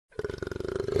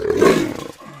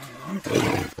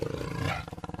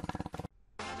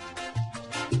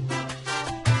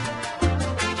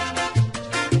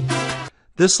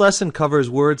This lesson covers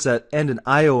words that end in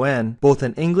ion both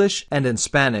in English and in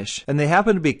Spanish, and they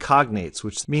happen to be cognates,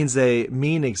 which means they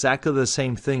mean exactly the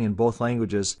same thing in both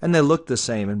languages, and they look the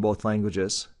same in both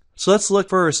languages. So let's look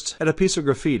first at a piece of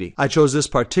graffiti. I chose this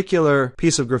particular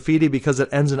piece of graffiti because it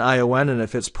ends in ion and it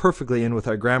fits perfectly in with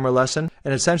our grammar lesson,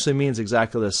 and essentially means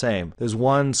exactly the same. There's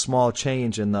one small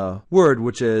change in the word,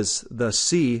 which is the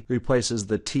C replaces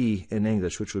the T in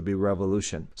English, which would be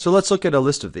revolution. So let's look at a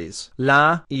list of these.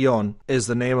 La ion is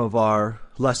the name of our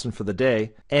lesson for the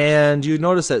day, and you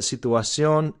notice that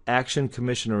situación, action,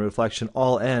 commission, and reflection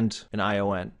all end in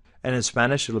ion. And in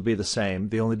Spanish it'll be the same.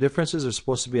 The only difference is there's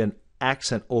supposed to be an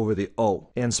accent over the O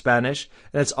in Spanish,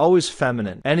 and it's always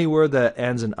feminine. Any word that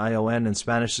ends in ion in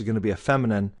Spanish is going to be a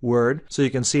feminine word. So you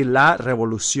can see la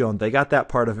revolución. They got that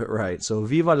part of it right. So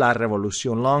viva la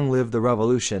revolución. Long live the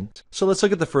revolution. So let's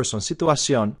look at the first one.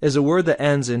 Situación is a word that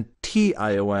ends in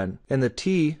T-I-O-N, and the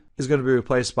T is going to be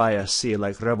replaced by a C,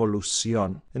 like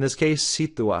revolución. In this case,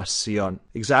 situación.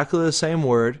 Exactly the same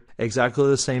word, exactly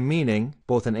the same meaning,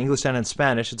 both in English and in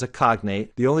Spanish. It's a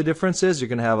cognate. The only difference is you're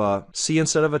going to have a C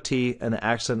instead of a T, and the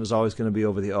accent is always going to be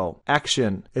over the O.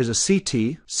 Action is a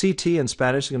CT. CT in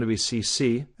Spanish is going to be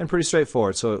CC, and pretty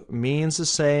straightforward. So it means the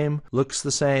same, looks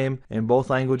the same in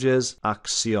both languages,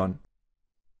 acción.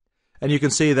 And you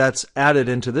can see that's added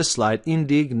into this slide,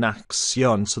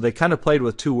 indignación. So they kind of played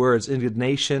with two words,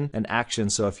 indignation and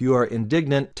action. So if you are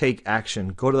indignant, take action.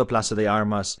 Go to the Plaza de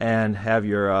Armas and have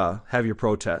your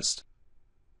protest.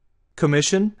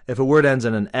 Commission, if a word ends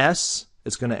in an S,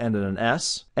 it's going to end in an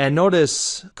S. And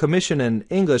notice commission in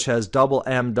English has double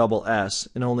M, double S,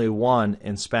 and only one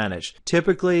in Spanish.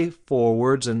 Typically, for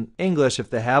words in English,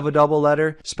 if they have a double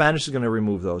letter, Spanish is going to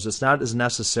remove those. It's not as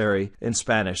necessary in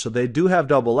Spanish. So they do have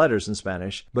double letters in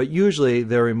Spanish, but usually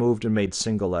they're removed and made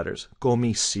single letters.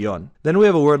 Comisión. Then we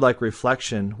have a word like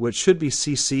reflection, which should be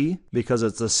CC because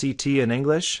it's a CT in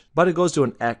English, but it goes to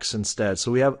an X instead.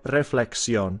 So we have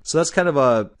reflexión. So that's kind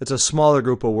of it's a smaller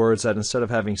group of words that instead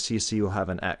of having CC, you'll have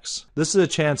an X. This is a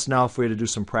chance now for you to do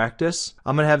some practice.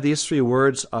 I'm going to have these three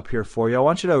words up here for you. I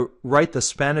want you to write the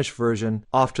Spanish version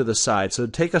off to the side. So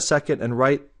take a second and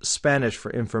write Spanish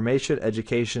for information,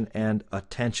 education, and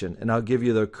attention. And I'll give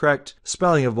you the correct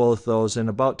spelling of both those in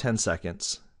about 10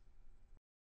 seconds.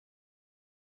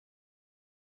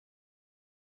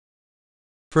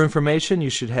 For information, you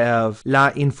should have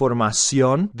la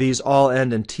información. These all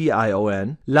end in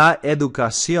T-I-O-N. La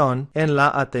educación and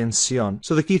la atención.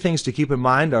 So the key things to keep in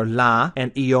mind are la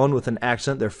and ion with an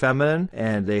accent. They're feminine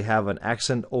and they have an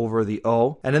accent over the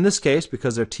O. And in this case,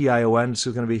 because they're T-I-O-N, it's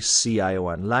going to be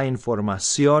C-I-O-N. La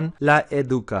información, la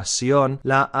educación,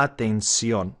 la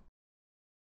atención.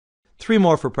 Three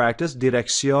more for practice.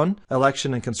 Dirección,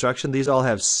 election, and construction. These all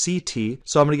have CT.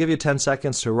 So I'm going to give you 10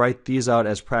 seconds to write these out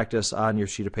as practice on your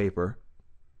sheet of paper.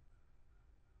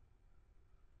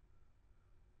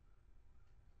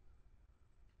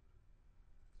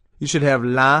 You should have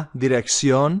la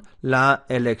dirección, la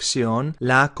elección,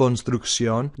 la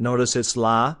construcción. Notice it's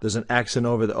la. There's an accent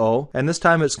over the O. And this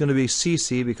time it's going to be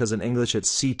CC because in English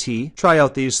it's CT. Try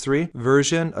out these three.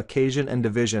 Version, occasion, and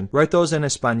division. Write those in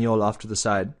Espanol off to the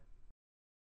side.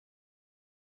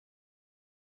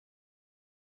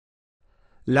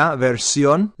 La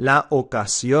versión, la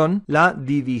ocasión, la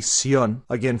división.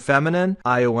 Again, feminine,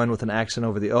 I-O-N with an accent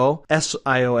over the O,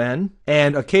 S-I-O-N.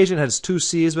 And occasion has two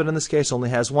C's, but in this case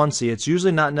only has one C. It's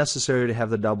usually not necessary to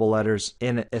have the double letters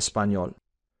in Espanol.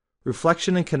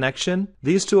 Reflection and connection.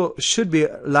 These two should be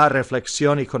la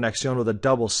reflexión y conexión with a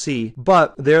double C,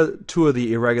 but they're two of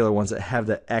the irregular ones that have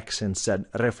the X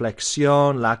instead.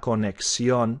 Reflexión, la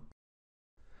conexión.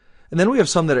 And then we have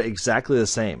some that are exactly the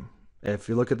same. If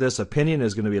you look at this, opinion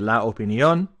is going to be la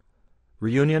opinión,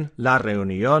 reunion, la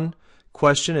reunión,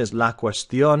 question is la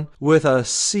cuestión, with a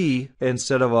C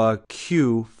instead of a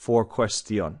Q for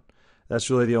cuestión. That's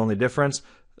really the only difference.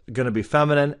 Going to be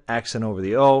feminine, accent over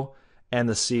the O, and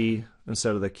the C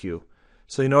instead of the Q.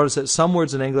 So you notice that some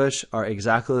words in English are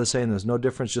exactly the same. There's no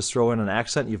difference. Just throw in an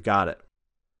accent, you've got it.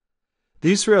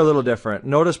 These three are a little different.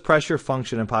 Notice pressure,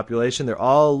 function, and population. They're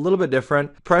all a little bit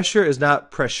different. Pressure is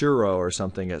not pressuro or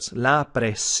something. It's la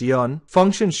presión.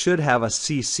 Function should have a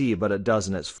CC, but it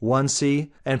doesn't. It's one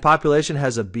C. And population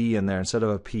has a B in there instead of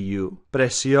a PU.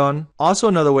 Presión. Also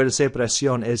another way to say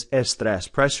presión is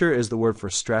estrés. Pressure is the word for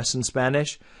stress in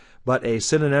Spanish, but a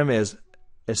synonym is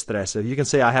estrés. You can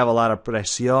say I have a lot of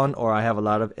presión or I have a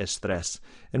lot of estrés.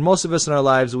 And most of us in our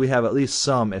lives, we have at least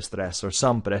some estrés or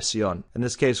some presión. In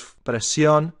this case,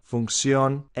 presión,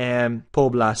 función, and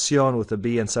población with a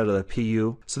B instead of the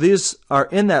PU. So these are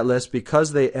in that list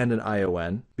because they end in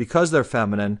ION, because they're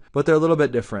feminine, but they're a little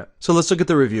bit different. So let's look at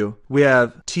the review. We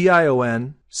have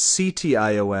TION,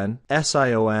 CTION,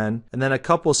 SION, and then a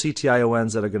couple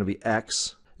CTIONs that are going to be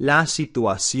X. La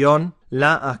situación,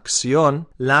 la acción,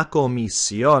 la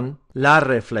comisión, la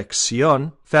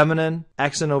reflexión, feminine,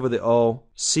 accent over the O,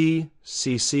 C,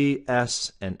 CC,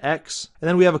 S, and X. And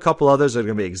then we have a couple others that are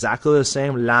going to be exactly the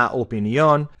same, la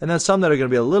opinión, and then some that are going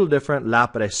to be a little different, la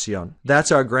presión.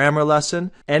 That's our grammar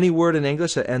lesson. Any word in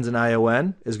English that ends in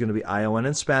ION is going to be ION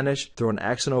in Spanish. Throw an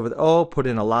accent over the O, put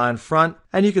in a la in front,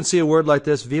 and you can see a word like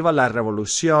this, viva la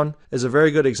revolución, is a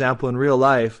very good example in real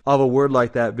life of a word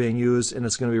like that being used, and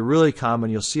it's going to be really common.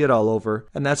 You'll see it all over.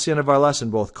 And that's the end of our lesson,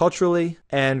 both culturally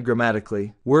and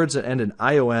grammatically. Words that end in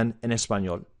ION in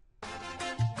Español.